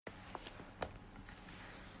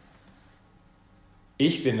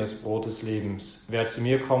ich bin das Brot des Lebens. Wer zu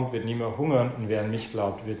mir kommt, wird nie mehr hungern und wer an mich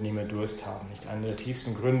glaubt, wird nie mehr Durst haben. Nicht einer der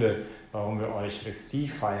tiefsten Gründe, warum wir Eucharistie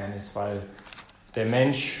feiern, ist, weil der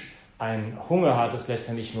Mensch einen Hunger hat, das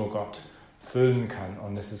letztendlich nur Gott füllen kann.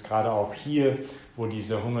 Und es ist gerade auch hier, wo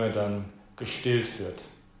dieser Hunger dann gestillt wird.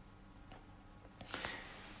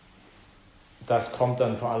 Das kommt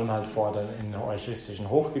dann vor allem halt vor dann in der eucharistischen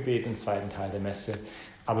Hochgebet, im zweiten Teil der Messe.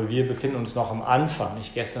 Aber wir befinden uns noch am Anfang.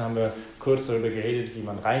 Gestern haben wir kurz darüber geredet, wie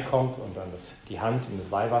man reinkommt und dann die Hand in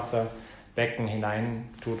das Weihwasserbecken hinein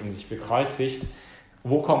tut und sich bekreuzigt.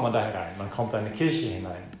 Wo kommt man da herein? Man kommt in eine Kirche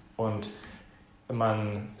hinein. Und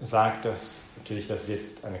man sagt, dass natürlich, das ist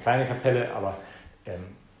jetzt eine kleine Kapelle, aber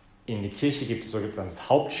in die Kirche gibt es dann das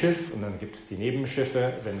Hauptschiff und dann gibt es die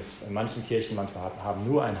Nebenschiffe. Wenn es in manchen Kirchen manchmal haben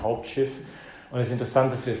nur ein Hauptschiff. Und es ist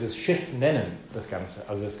interessant, dass wir es das Schiff nennen, das Ganze,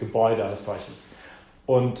 also das Gebäude als solches.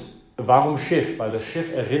 Und warum Schiff? Weil das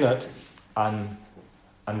Schiff erinnert an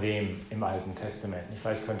wem im Alten Testament.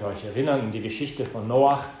 Vielleicht könnt ihr euch erinnern an die Geschichte von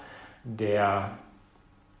Noach, der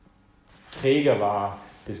Träger war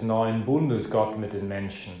des neuen Bundes Gott mit den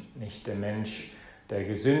Menschen. Nicht der Mensch, der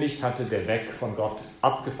gesündigt hatte, der weg von Gott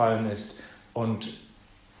abgefallen ist. Und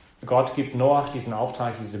Gott gibt Noach diesen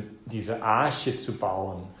Auftrag, diese Arche zu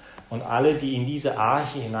bauen. Und alle, die in diese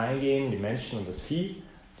Arche hineingehen, die Menschen und das Vieh,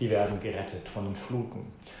 die werden gerettet von den Fluten.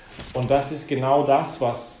 Und das ist genau das,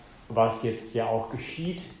 was jetzt ja auch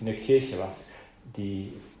geschieht in der Kirche, was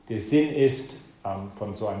der Sinn ist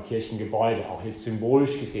von so einem Kirchengebäude, auch jetzt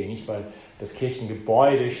symbolisch gesehen, nicht? Weil das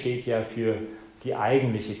Kirchengebäude steht ja für die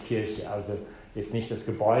eigentliche Kirche, also jetzt nicht das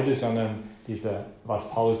Gebäude, sondern was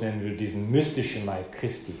Paulus nennen will, diesen mystischen Leib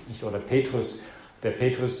Christi, nicht? Oder der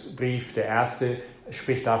Petrusbrief, der erste,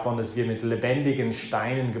 spricht davon, dass wir mit lebendigen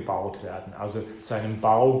Steinen gebaut werden, also zu einem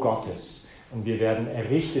Bau Gottes. Und wir werden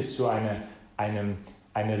errichtet zu einer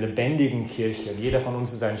lebendigen Kirche. Und jeder von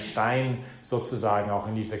uns ist ein Stein sozusagen auch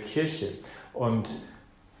in dieser Kirche. Und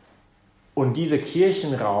dieser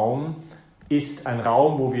Kirchenraum ist ein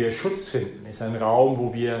Raum, wo wir Schutz finden, ist ein Raum,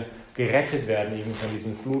 wo wir gerettet werden eben von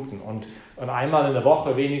diesen Fluten. Und einmal in der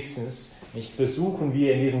Woche wenigstens versuchen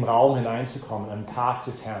wir in diesen Raum hineinzukommen, am Tag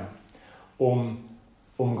des Herrn,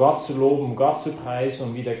 um Gott zu loben, um Gott zu preisen,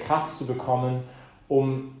 um wieder Kraft zu bekommen,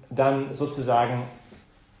 um dann sozusagen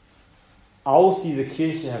aus dieser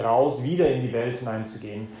Kirche heraus wieder in die Welt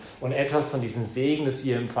hineinzugehen und etwas von diesem Segen, das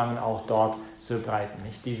wir empfangen, auch dort zu verbreiten.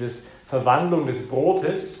 Nicht? Diese Verwandlung des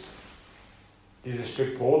Brotes, dieses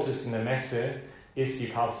Stück Brotes in der Messe, ist, wie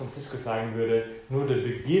Papst Franziskus sagen würde, nur der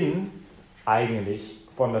Beginn eigentlich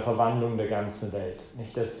von der Verwandlung der ganzen Welt.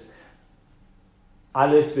 Nicht, dass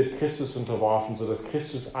alles wird Christus unterworfen, sodass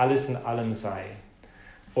Christus alles in allem sei.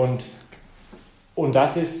 Und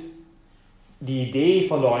das ist die Idee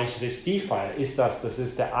von der Eucharistiefeier, dass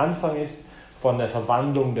es der Anfang ist von der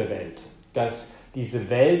Verwandlung der Welt. Dass diese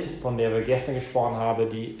Welt, von der wir gestern gesprochen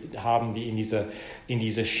haben, die in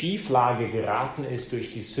diese Schieflage geraten ist durch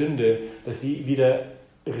die Sünde, dass sie wieder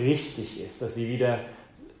richtig ist, dass sie wieder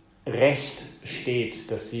recht steht,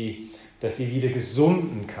 dass sie wieder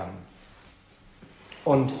gesunden kann.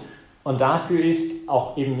 Und dafür ist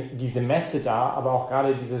auch eben diese Messe da, aber auch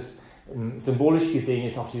gerade dieses, symbolisch gesehen,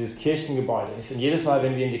 ist auch dieses Kirchengebäude. Und jedes Mal,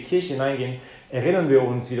 wenn wir in die Kirche hineingehen, erinnern wir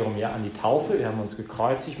uns wiederum ja an die Taufe. Wir haben uns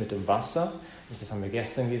gekreuzigt mit dem Wasser, das haben wir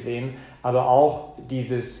gestern gesehen, aber auch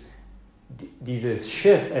dieses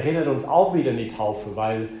Schiff erinnert uns auch wieder an die Taufe,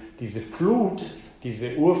 weil diese Flut,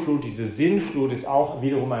 diese Urflut, diese Sinnflut ist auch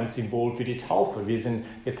wiederum ein Symbol für die Taufe. Wir sind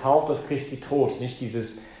getauft auf Christi Tod, nicht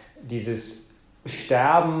dieses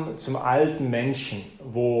Sterben zum alten Menschen,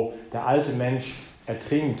 wo der alte Mensch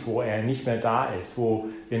ertrinkt, wo er nicht mehr da ist, wo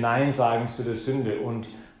wir Nein sagen zu der Sünde und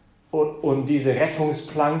diese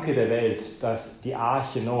Rettungsplanke der Welt, dass die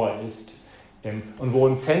Arche Noah ist, und wo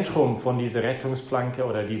ein Zentrum von dieser Rettungsplanke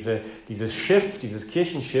oder dieses Schiff, dieses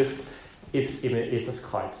Kirchenschiff, ist das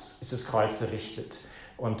Kreuz errichtet.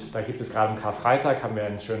 Und da gibt es gerade am Karfreitag, haben wir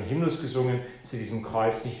einen schönen Hymnus gesungen, zu diesem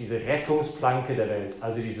Kreuz, nicht diese Rettungsplanke der Welt,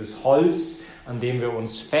 also dieses Holz, an dem wir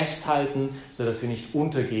uns festhalten, sodass wir nicht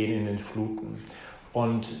untergehen in den Fluten.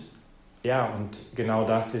 Und genau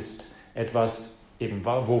das ist etwas, eben,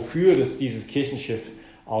 wofür dieses Kirchenschiff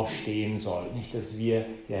auch stehen soll. Nicht, dass wir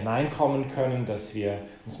hier hineinkommen können, dass wir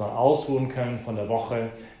uns mal ausruhen können von der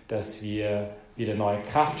Woche, dass wir wieder neue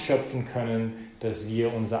Kraft schöpfen können, dass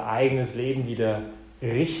wir unser eigenes Leben wieder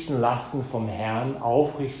richten lassen vom Herrn,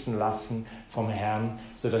 aufrichten lassen vom Herrn,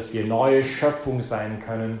 sodass wir neue Schöpfung sein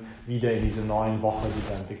können, wieder in diese neuen Woche,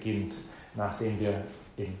 die dann beginnt, nachdem wir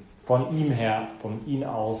eben von ihm her, von ihm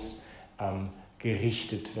aus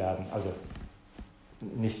gerichtet werden. Also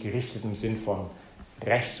nicht gerichtet im Sinn von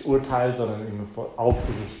Rechtsurteil, sondern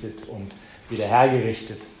aufgerichtet und wieder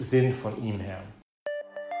hergerichtet sind von ihm her.